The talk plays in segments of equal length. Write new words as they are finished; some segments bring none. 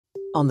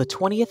On the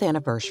 20th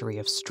anniversary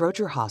of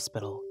Stroger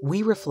Hospital,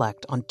 we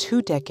reflect on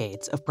 2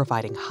 decades of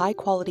providing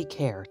high-quality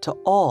care to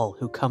all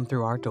who come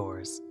through our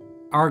doors.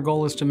 Our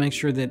goal is to make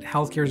sure that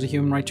healthcare is a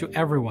human right to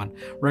everyone,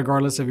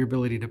 regardless of your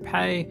ability to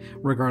pay,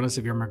 regardless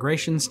of your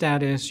immigration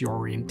status, your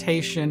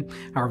orientation,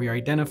 however you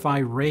identify,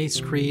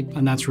 race, creed,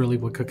 and that's really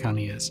what Cook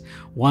County is.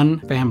 One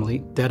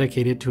family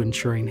dedicated to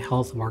ensuring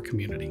health of our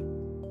community.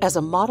 As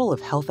a model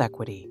of health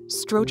equity,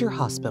 Stroger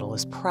Hospital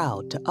is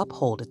proud to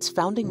uphold its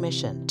founding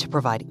mission to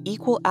provide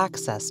equal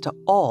access to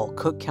all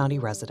Cook County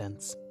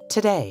residents.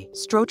 Today,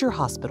 Stroger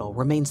Hospital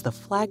remains the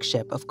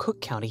flagship of Cook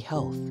County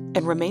Health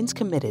and remains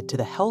committed to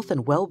the health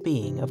and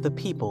well-being of the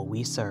people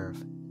we serve.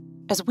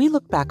 As we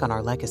look back on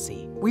our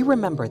legacy, we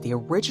remember the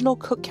original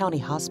Cook County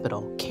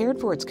Hospital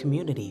cared for its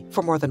community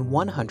for more than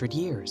 100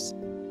 years.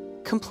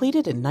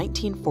 Completed in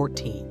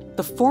 1914,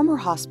 the former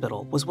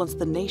hospital was once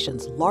the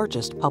nation's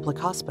largest public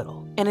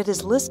hospital, and it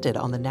is listed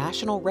on the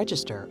National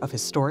Register of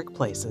Historic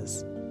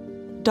Places.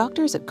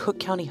 Doctors at Cook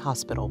County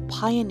Hospital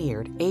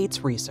pioneered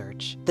AIDS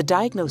research, the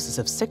diagnosis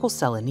of sickle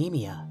cell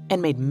anemia,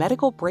 and made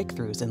medical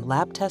breakthroughs in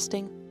lab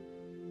testing,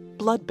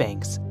 blood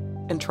banks,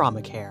 and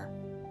trauma care.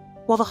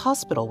 While the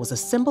hospital was a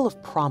symbol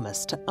of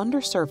promise to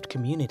underserved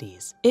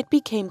communities, it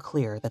became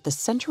clear that the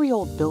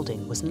century-old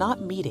building was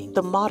not meeting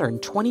the modern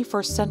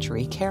 21st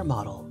century care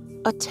model.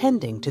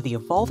 Attending to the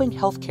evolving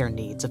healthcare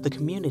needs of the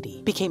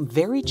community became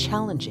very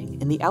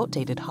challenging in the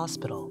outdated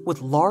hospital,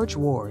 with large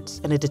wards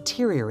and a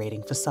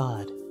deteriorating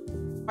facade.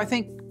 I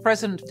think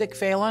President Dick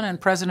Phelan and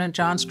President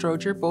John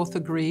Stroger both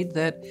agreed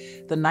that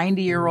the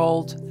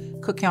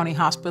 90-year-old Cook County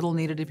Hospital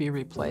needed to be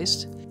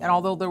replaced. And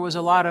although there was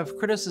a lot of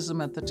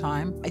criticism at the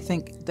time, I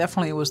think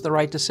definitely it was the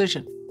right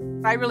decision.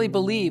 I really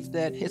believe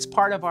that it's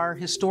part of our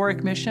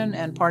historic mission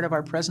and part of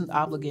our present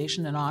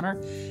obligation and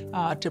honor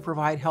to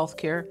provide health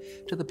care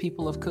to the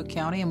people of Cook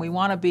County. And we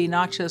want to be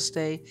not just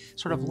a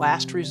sort of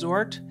last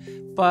resort,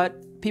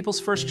 but people's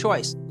first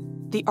choice.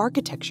 The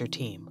architecture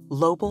team,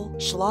 Lobel,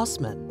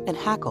 Schlossman, and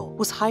Hackel,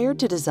 was hired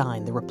to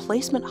design the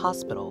replacement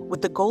hospital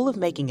with the goal of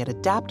making it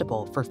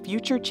adaptable for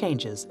future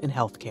changes in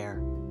healthcare.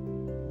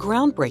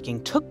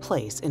 Groundbreaking took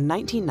place in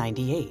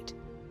 1998.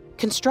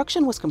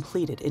 Construction was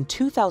completed in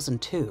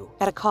 2002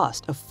 at a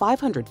cost of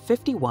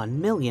 $551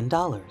 million.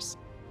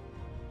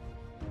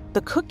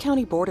 The Cook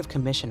County Board of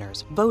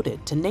Commissioners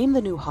voted to name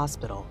the new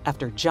hospital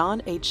after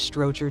John H.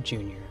 Stroger,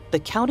 Jr., the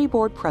county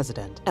board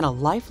president and a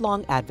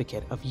lifelong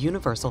advocate of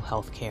universal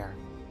health care.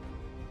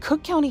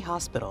 Cook County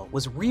Hospital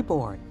was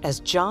reborn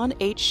as John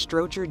H.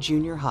 Stroger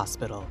Jr.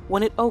 Hospital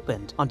when it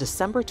opened on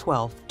December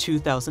 12,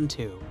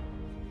 2002.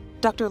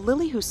 Dr.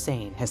 Lily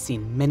Hussein has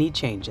seen many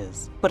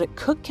changes, but at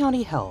Cook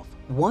County Health,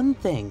 one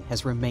thing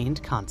has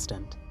remained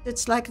constant.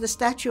 It's like the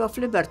Statue of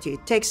Liberty.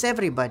 It takes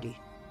everybody.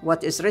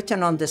 What is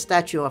written on the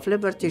Statue of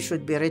Liberty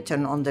should be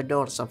written on the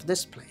doors of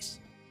this place.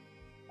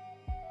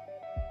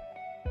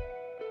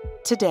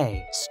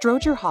 Today,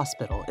 Stroger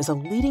Hospital is a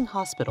leading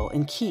hospital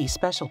in key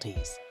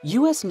specialties.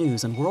 U.S.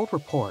 News & World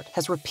Report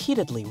has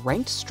repeatedly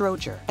ranked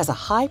Stroger as a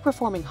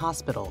high-performing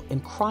hospital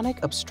in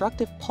chronic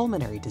obstructive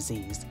pulmonary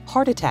disease,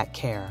 heart attack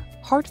care,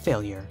 heart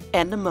failure,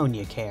 and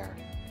pneumonia care.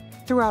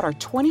 Throughout our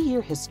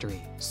 20-year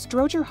history,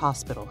 Stroger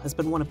Hospital has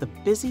been one of the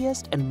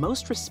busiest and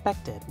most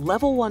respected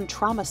Level 1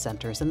 trauma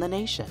centers in the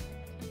nation.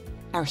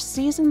 Our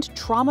seasoned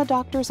trauma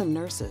doctors and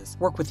nurses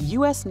work with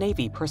U.S.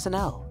 Navy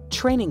personnel,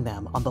 training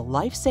them on the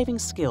life-saving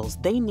skills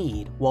they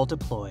need while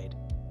deployed.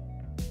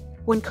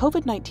 When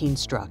COVID-19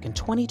 struck in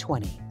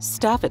 2020,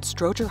 staff at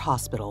Stroger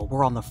Hospital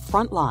were on the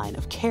front line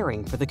of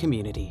caring for the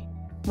community.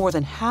 More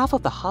than half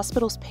of the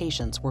hospital's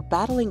patients were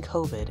battling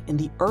COVID in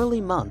the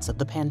early months of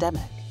the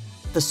pandemic.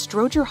 The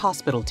Stroger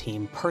Hospital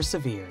team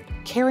persevered,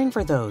 caring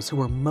for those who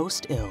were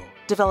most ill,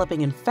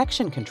 developing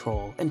infection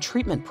control and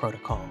treatment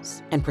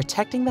protocols, and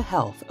protecting the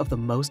health of the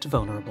most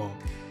vulnerable.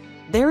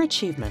 Their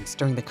achievements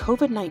during the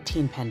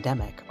COVID-19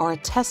 pandemic are a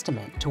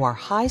testament to our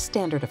high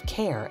standard of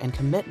care and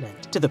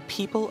commitment to the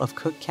people of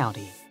Cook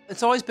County.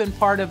 It's always been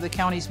part of the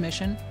county's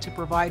mission to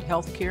provide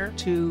health care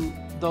to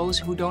those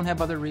who don't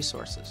have other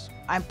resources.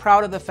 I'm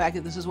proud of the fact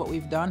that this is what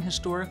we've done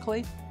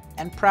historically,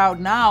 and proud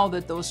now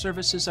that those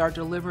services are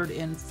delivered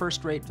in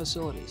first-rate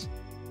facilities.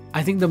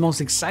 I think the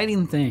most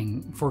exciting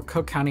thing for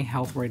Cook County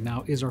Health right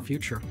now is our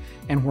future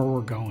and where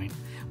we're going.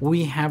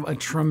 We have a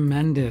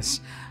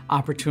tremendous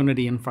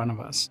opportunity in front of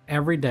us.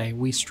 Every day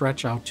we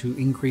stretch out to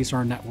increase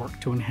our network,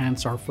 to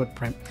enhance our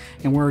footprint,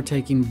 and we're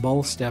taking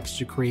bold steps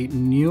to create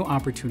new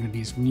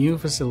opportunities, new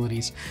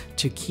facilities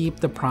to keep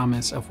the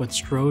promise of what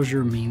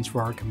Stroger means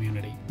for our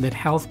community. That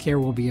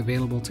healthcare will be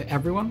available to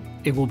everyone,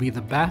 it will be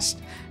the best,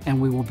 and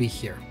we will be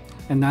here.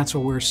 And that's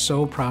what we're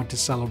so proud to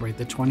celebrate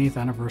the 20th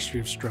anniversary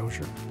of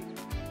Stroger.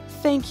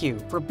 Thank you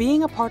for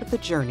being a part of the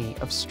journey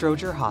of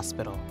Stroger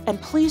Hospital,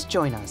 and please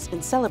join us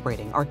in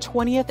celebrating our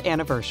 20th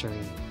anniversary.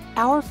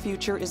 Our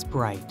future is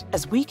bright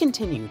as we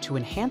continue to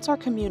enhance our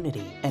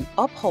community and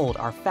uphold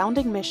our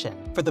founding mission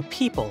for the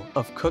people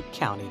of Cook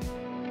County.